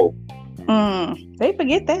couch before. They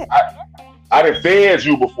forget that. I done fed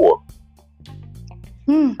you before.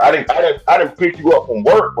 I didn't pick you up from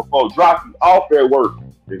work before, drop you off at work.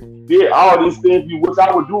 Did all these things, which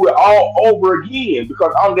I would do it all over again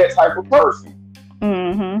because I'm that type of person.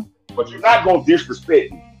 Mm-hmm. But you're not gonna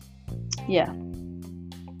disrespect me. Yeah.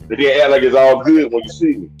 They didn't act like it's all good when you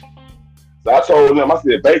see me. So I told them, I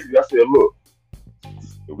said, look,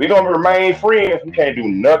 if we're gonna remain friends, we can't do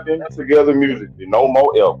nothing together musically, no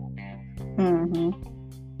more ever. Mm-hmm.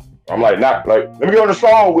 I'm like, let me get on the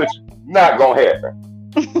song with you. Not gonna happen.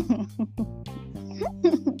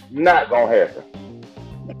 Not gonna happen.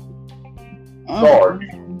 Sorry.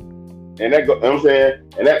 And that, you know what I'm saying,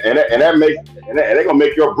 and they gonna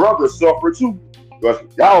make your brother suffer too, because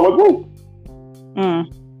y'all a group.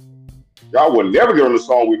 Y'all would never get on the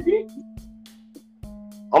song with me.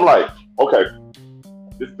 I'm like, okay,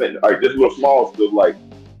 this little small stuff, like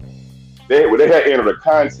they had entered a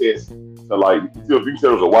contest to, like, you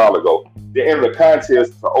said it was a while ago. They entered a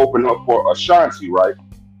contest to open up for Ashanti, right?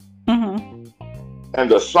 Mm-hmm. And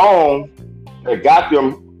the song that got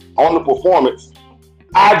them on the performance,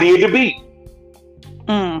 I did the beat.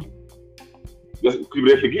 Just people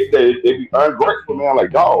that forget that they be ungrateful, man.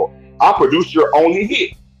 Like, dog, I produced your only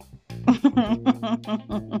hit.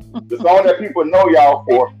 The song that people know y'all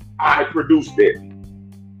for, I produced it.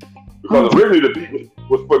 Because originally the beat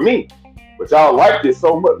was for me. But y'all liked it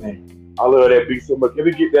so much, man. I love that beat so much. If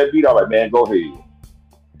we get that beat, I'm like, man, go ahead.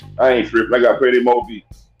 I ain't tripping. I got plenty more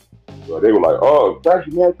beats. So they were like, oh, thank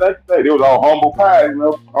you, man. Thank you. They was all humble pie,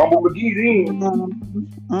 humble McGee then.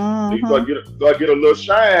 So I get a little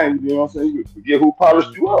shine, you know what I'm saying? You forget who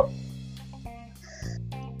polished you up.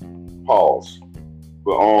 Pause.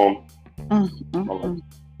 But I'm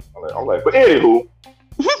like, but anywho,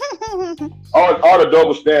 all the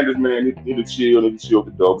double standards, man, need to chill with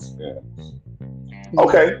the double standards.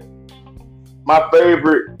 Okay. My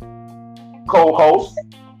favorite co-host.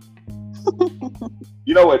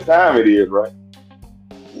 You know what time it is, right?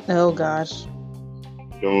 Oh gosh.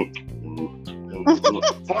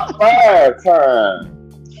 Top 5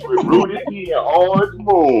 time with Rudy P and Orange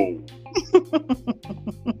Moon.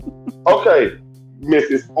 Okay,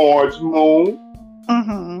 Mrs. Orange Moon.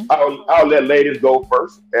 Mm-hmm. I'll let ladies go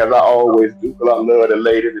first, as I always do, because I love the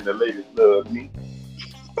ladies and the ladies love me.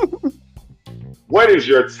 What is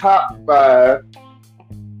your top 5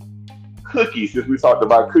 cookies, since we talked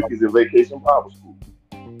about cookies in Vacation Bible School?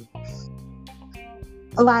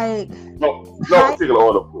 Like, no particular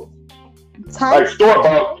order, of course. Like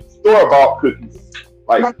store-bought cookies.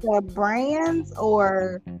 Like the brands,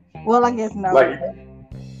 or, well, I guess no. Like,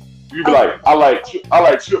 you be like, I like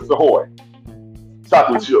Chips Ahoy.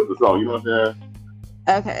 Chocolate chips or something, you know what I'm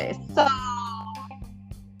saying? Okay, so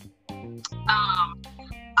oh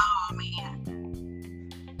man,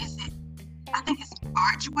 I think it's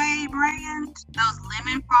Archway brand, those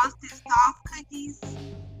lemon frosted soft cookies.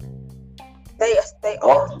 They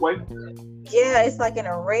Archway? Yeah, it's like in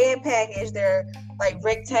a red package. They're like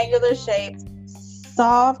rectangular shaped,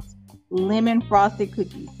 soft lemon frosted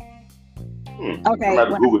cookies. Okay,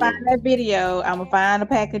 when I find that video, I'm gonna find a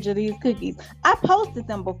package of these cookies. I posted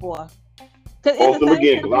them before. Post them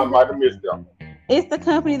again, because I might have missed them. It's the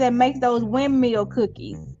company that makes those windmill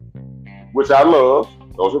cookies, which I love.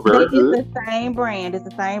 Those are very good. It's the same brand.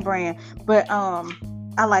 But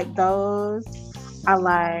I like those. I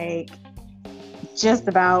like just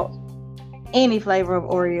about any flavor of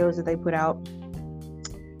Oreos that they put out.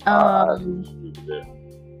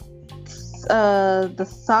 The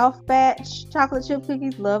soft batch chocolate chip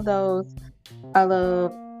cookies, love those. I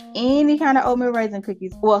love any kind of oatmeal raisin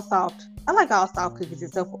cookies. Well, soft. I like all soft cookies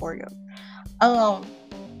except for Oreos. Um,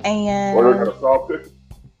 Oreo got and a soft cookie.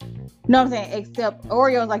 no, I'm saying except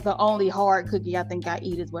Oreos like the only hard cookie I think I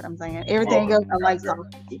eat is what I'm saying. Everything Oh, else I like okay.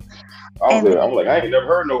 soft cookies. I'm And like, then, I ain't never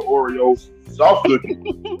heard no Oreo soft cookie.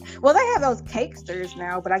 well, they have those cakesters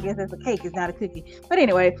now, but I guess that's a cake. It's not a cookie. But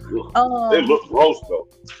anyway, Ugh, they um, look gross though.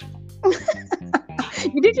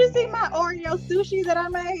 did you see my Oreo sushi that I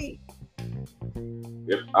made?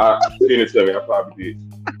 If I seen it to me, I probably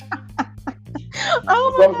did.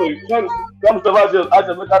 Oh But some things, some stuff I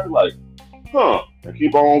just look at it like, huh, and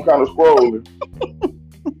keep on kind of scrolling.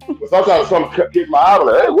 But sometimes some kick my eye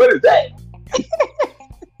like, hey, what is that?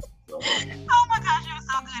 So, Oh my gosh, it was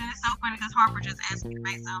so good. And it's so funny because Harper just asked me to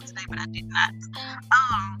make some today, but I did not.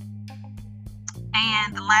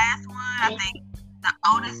 And the last one, I think the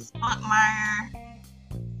Otis Spunkmeyer.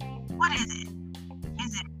 What is it?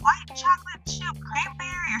 Is it white chocolate chip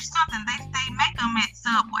cranberry or something? They make them at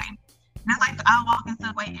Subway. That's like I walk in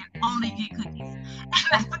Subway and only get cookies. And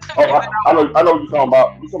that's the cookies oh, that I want. I know what you're talking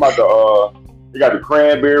about. You're talking about you got the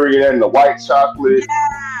cranberry and the white chocolate.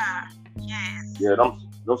 Yeah. Yes. Yeah,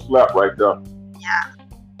 them slap right there. Yeah.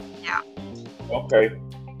 Yeah. Okay.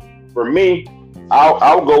 For me,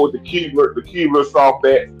 I'll go with the Keebler soft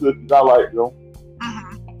batch cookies. I like them.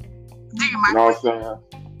 Mm-hmm. Do you You know microwave? what I'm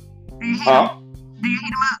saying? Do you heat Huh? them? Do you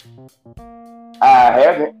heat them up? I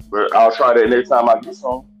haven't, but I'll try that next time I get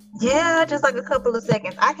some. Yeah, just like a couple of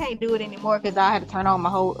seconds. I can't do it anymore because I had to turn on my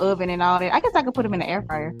whole oven and all that. I guess I could put them in the air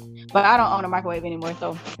fryer, but I don't own a microwave anymore.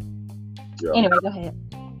 So Yeah. anyway, go ahead.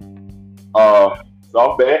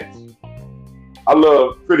 Soft batch. I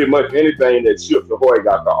love pretty much anything that Chips Ahoy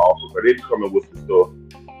got to offer, but they be coming with some stuff. You know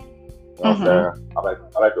what I'm Mm-hmm. saying?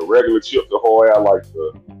 I like the regular Chips Ahoy. I like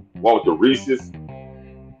the one with the Reese's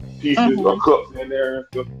pieces or Mm-hmm. cups in there and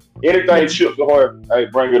stuff. Anything Chips Ahoy, hey,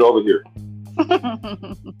 bring it over here.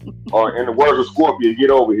 Or in the words of Scorpion, get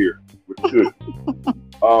over here with the cookies.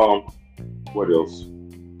 What else?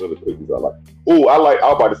 What other cookies I like? Oh, I was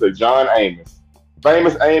about to say John Amos.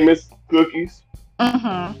 Famous Amos cookies.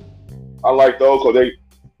 Mm-hmm. I like those because they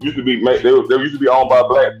used to be made. They used to be owned by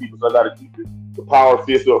black people, so I got to keep the power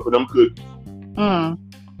fist up for them cookies. Mm.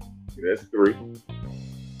 Yeah, that's three.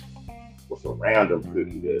 What's a random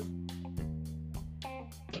cookie there?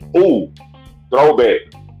 Ooh, throwback.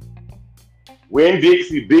 Win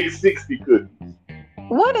Dixie Big 60 cookies.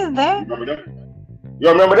 What is You that? remember them? You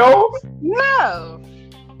remember those? No.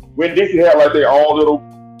 When Dixie had like their own little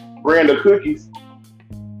brand of cookies,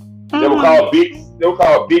 they were Mm-hmm. called Big. They were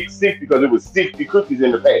called Big 60 because it was 60 cookies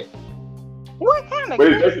in the pack. What kind of But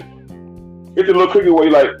cookie? it's a little cookie where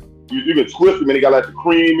you can twist them and they got like the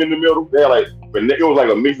cream in the middle. They had like it was like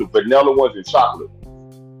a mix of vanilla ones and chocolate.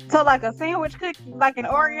 So like a sandwich cookie, like an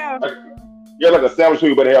Oreo? Like, yeah, like a sandwich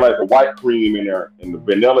cookie, but they had like the white cream in there and the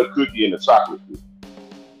vanilla cookie and the chocolate cookie.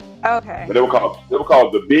 Okay. But they were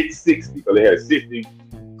called the Big 60 because they had 60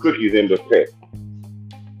 cookies in the pack.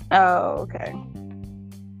 Oh, okay.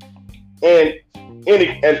 And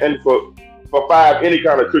for five, any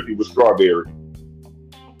kind of cookie with strawberry,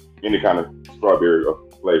 any kind of strawberry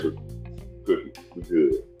flavored cookie was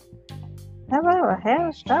good. Have I ever had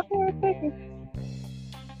a strawberry cookie?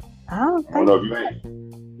 I don't I don't think know if you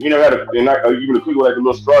ain't. You know, had even a cookie with like a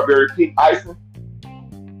little strawberry pink icing.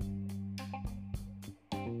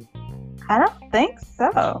 I don't think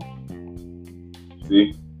so.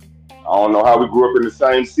 See, I don't know how we grew up in the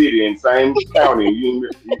same city and same county. You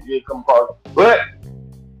ain't come across, but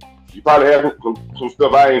you probably have some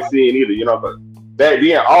stuff I ain't seeing either. You know, but back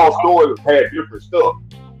then all stores had different stuff.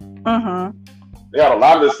 Mm-hmm. They had a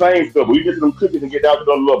lot of the same stuff. But you get to them cookies and get down to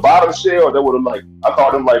the little bottom shell. They would have like I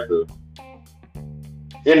call them like the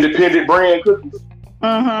independent brand cookies.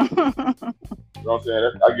 Mm-hmm. You know what I'm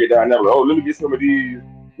saying? I get down there like, oh, let me get some of these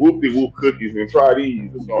whoopie whoop cookies and try these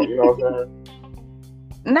or something. You know what I'm saying?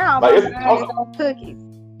 No, Like my it's mind is on cookies.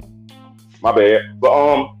 my bad.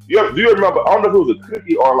 But do you remember? I don't know if it was a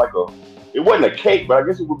cookie or like a. It wasn't a cake, but I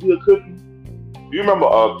guess it would be a cookie. Do you remember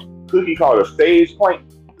a cookie called a stage plank?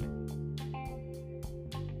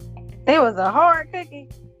 It was a hard cookie.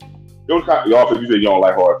 It was kind of y'all because you said you don't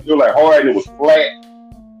like hard. It was like hard and it was flat.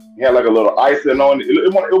 It had like a little icing on it.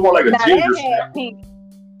 It was like a Now ginger that had snap. pink.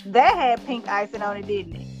 That had pink icing on it,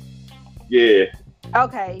 didn't it? Yeah.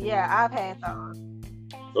 Okay, yeah, I've had those.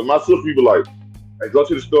 So my sister would be like, hey, go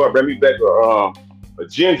to the store and bring me back a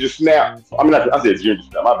ginger snap. I mean, I said ginger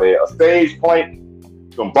snap. My bad. A stage plank,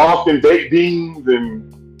 some Boston baked beans,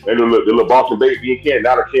 and the little Boston baked bean can,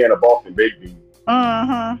 not a can of Boston baked beans.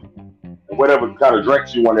 Mm-hmm. And whatever kind of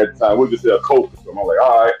drinks you want at the time. We'll just say a Coke or something. I'm like,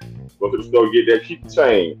 all right, go to the store, get that, keep the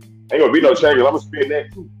change. Ain't gonna be no change. I'm gonna spend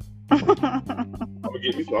that too. I'm gonna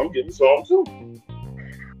get me some. I'm gonna get me some too.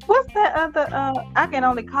 What's that other? I can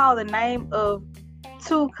only call the name of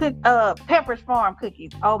two Pepperidge Farm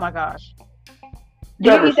cookies. Oh my gosh! Do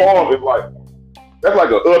you Pepperidge eat that? Farm is like that's like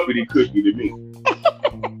an uppity cookie to me.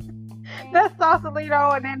 That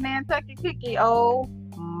Sausalito and that Nantucket cookie. Oh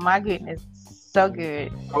my goodness, so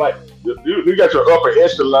good. I like you got your upper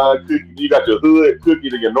echelon cookie, you got your hood cookie,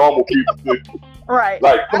 and your normal people cookie. Right.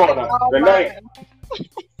 Like, come on now, the name.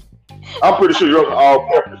 I'm pretty sure you're all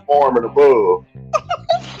Pepperidge Farm and above.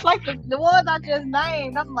 Like the ones I just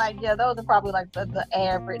named, I'm like, yeah, those are probably like the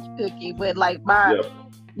average cookie. But like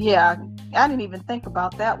yeah, I didn't even think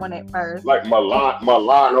about that one at first. Like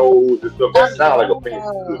Milanos and stuff that sound like a fancy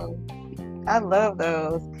cookie. I love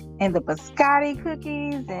those. And the biscotti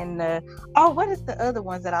cookies and what is the other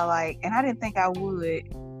ones that I like? And I didn't think I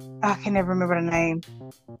would. I can never remember the name.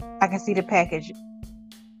 I can see the package.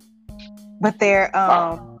 But they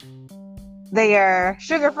are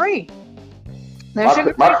sugar free. My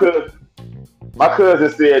cousin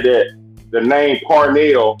said that the name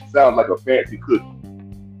Parnell sounds like a fancy cookie.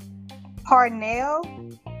 Parnell?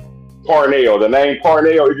 Parnell. The name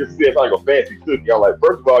Parnell, it just sounds like a fancy cookie. I'm like,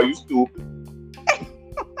 first of all, you stupid.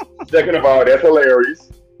 Second of all, that's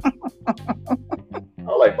hilarious. I'm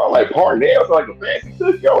like Parnell, it's like a fancy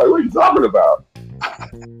cookie. I'm like, what are you talking about?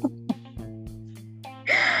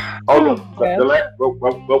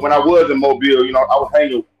 But when I was in Mobile, I was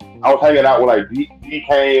hanging out with like D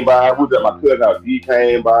came by. We was at my cousin house. D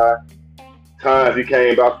came by. Times he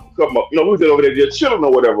came by. We was over there just chilling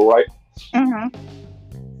or whatever, right? Mm-hmm.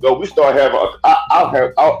 So we started having.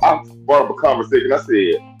 I brought up a conversation. I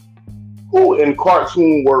said, "Who in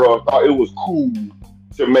cartoon world thought it was cool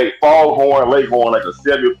to make Foghorn Leghorn like a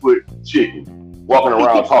 7-foot chicken walking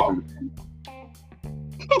around talking to people?"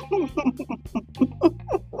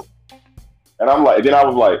 And I'm like, then I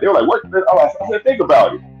was like, they were like, what? I said, think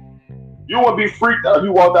about it. You wouldn't be freaked out if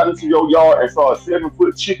you walked out into your yard and saw a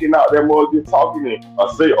 7-foot chicken out there more just talking and I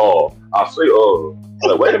say, I'm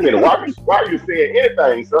like, wait a minute, why are you saying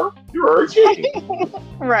anything, sir? You heard chicken.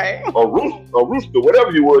 Right. A rooster,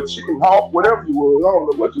 whatever you were, chicken hawk, whatever you were, I don't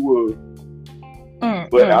know what you were.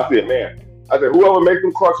 But I said, whoever makes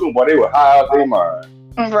them cartoons, boy, they were high out their mind.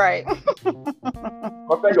 Right.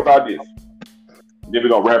 But think about this. Then we're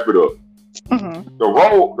gonna wrap it up. Mm-hmm. The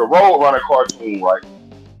Road Runner cartoon, right?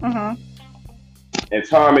 Mm-hmm. And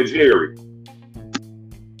Tom and Jerry.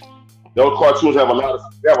 Those cartoons have a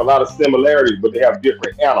lot of similarities, but they have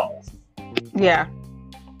different animals. Yeah.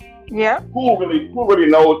 Yeah. Who really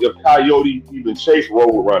knows if coyotes even chase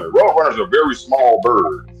Road Runners? Road Runners are very small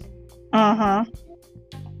birds. Mm-hmm.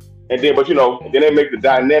 And then, then they make the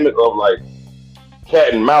dynamic of like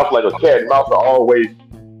cat and mouse, like a cat and mouse are always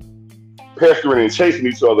pestering and chasing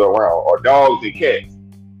each other around, or dogs and cats.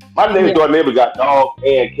 My next door neighbor got dogs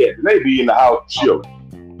and cats, and they be in the house chilling.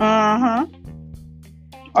 Mm-hmm.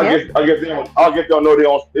 I guess they don't know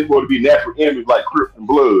it's going to be natural enemies like Crips and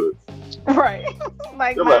Bloods. Right.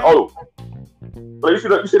 They're like, oh, but you see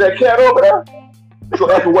that cat over there? They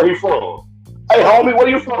gonna ask him where he from. Hey, homie, where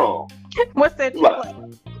you from? What's that? He's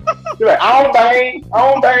like, I don't bang,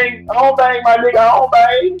 my nigga, I don't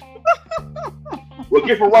bang. Well,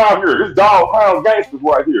 get from around here. This dog pound gangsters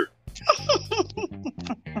right here.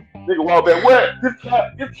 Nigga walk back. What?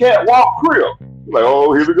 This cat walk crib. He's like,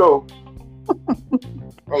 oh, here we go.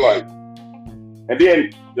 I'm like, and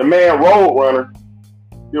then the man Road Runner.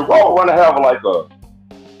 The Road Runner have like a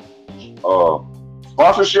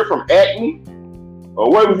sponsorship from Acme, or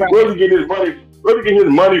where he get his money? Where he get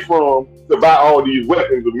his money from to buy all these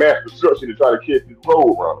weapons of mass destruction to try to catch this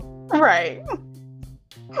Road Runner? Right.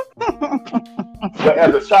 But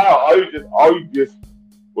as a child, all you just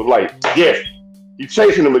was like, yes, he's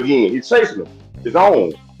chasing him again. He's chasing him. It's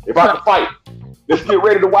on. If I can fight, let's get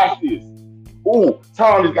ready to watch this. Ooh,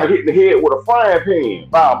 Tom just got hit in the head with a frying pan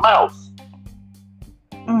by a mouse.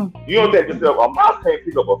 You don't think yourself, a mouse can't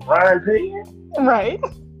pick up a frying pan? Right.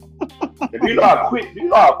 And do you know how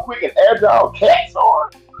quick and agile cats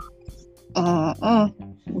are?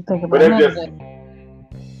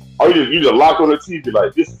 But you just locked on the TV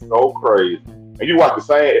like, this is so crazy. And you watch the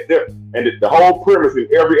same, and the whole premise in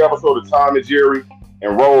every episode of Tom and Jerry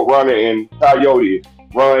and Road Runner and Coyote is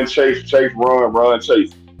run, chase, chase, run,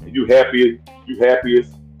 chase. And you happiest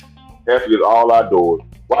all outdoors.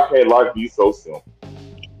 Why can't life be so simple?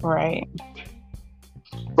 Right.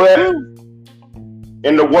 But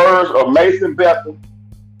in the words of Mason Bethel,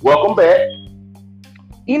 welcome back.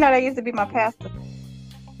 You know, that used to be my pastor.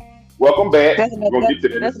 Welcome back. That's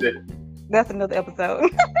another episode.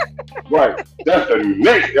 Right. That's the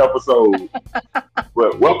next episode.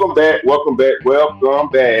 But welcome back, welcome back, welcome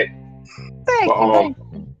back. But, Thank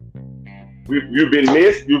you. you've been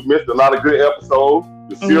missed. You've missed a lot of good episodes.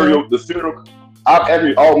 Yeah. The cereal. I've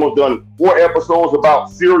actually almost done 4 episodes about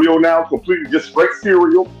cereal now, completely just straight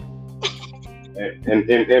cereal.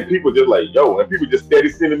 And people just like, yo, and people just steady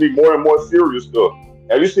sending me more and more cereal stuff.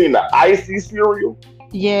 Have you seen the icy cereal?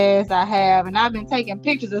 Yes, I have, and I've been taking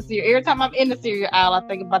pictures of cereal. Every time I'm in the cereal aisle, I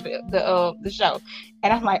think about the show,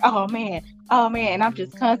 and I'm like, oh man, and I'm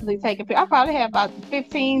just constantly taking pictures. I probably have about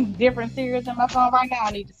 15 different cereals in my phone right now.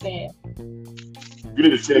 I need to send. You need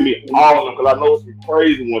to send me all of them because I know some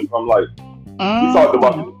crazy ones. I'm like, we talked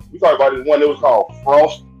about this one that was called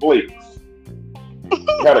Frost Flakes.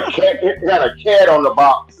 It had a cat. It had a cat on the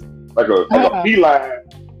box, like a feline.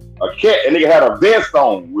 A cat, and nigga had a vest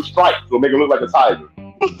on with stripes, so make him look like a tiger.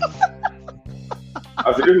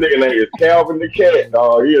 I said, this nigga name is Calvin the Cat,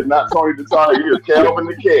 dog. He is not Tony the Tiger. He is Calvin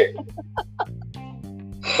the Cat.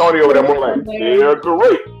 Tony over there more like, yeah,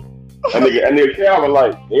 great. And nigga Calvin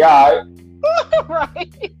like, yeah, all right.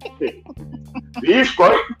 Right. He's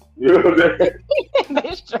straight. You know what I'm saying?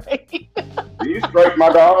 They straight. He's straight, my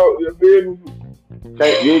dog. You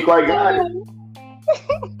ain't quite got it.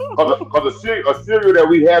 Because a cereal that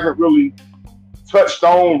we haven't really touched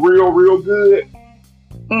on real good.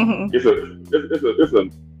 Mm-hmm. It's a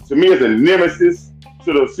to me it's a nemesis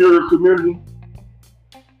to the cereal community.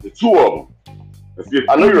 The two of them.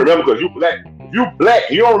 I know you remember because you black. If you black,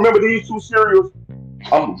 you don't remember these two cereals.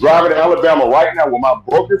 I'm driving to Alabama right now with my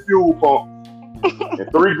broken fuel pump and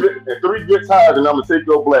three good tires, and I'm gonna take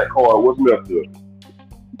your black card. What's left of it?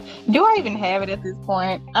 Do I even have it at this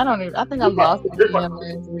point? I don't even. I think I lost it again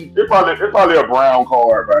last week. It's probably a brown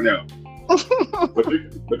card right now. but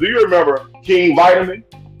do you remember King Vitamin?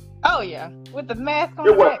 Oh yeah, with the mask on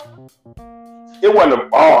the back. It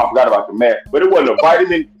wasn't. I forgot about the mask, but it wasn't a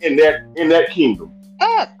vitamin in that kingdom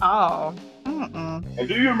at all. Mm-mm. And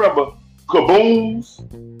do you remember Kaboom's?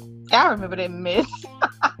 I remember that mess.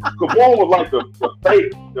 Kaboom was like the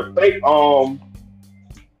fake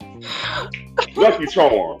Lucky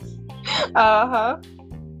Charms.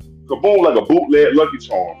 Kaboom like a bootleg Lucky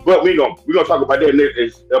Charms. But we gonna talk about that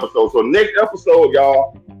next episode. So next episode,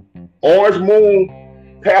 y'all, Orange Moon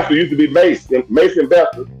pastor used to be Mason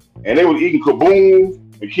Bethel, and they was eating Kaboom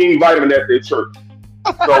and King Vitamin at their church.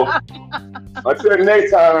 So until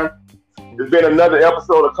next time, it's been another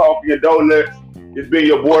episode of Coffee and Donuts. It's been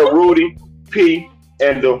your boy Rudy P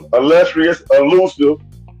and the illustrious, elusive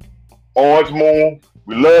Orange Moon.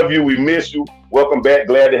 We love you. We miss you. Welcome back.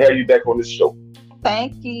 Glad to have you back on the show.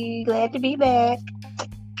 Thank you. Glad to be back.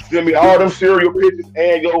 Send me all them cereal pictures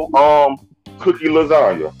and your cookie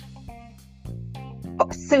lasagna. Oh,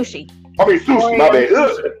 sushi. I mean sushi. My bad.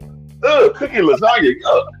 Cookie lasagna.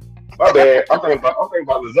 My bad. I'm thinking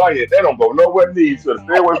about lasagna. They don't go nowhere near each other.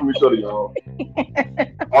 Stay away from each other, y'all.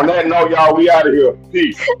 On that note, y'all, we out of here.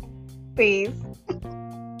 Peace. Peace.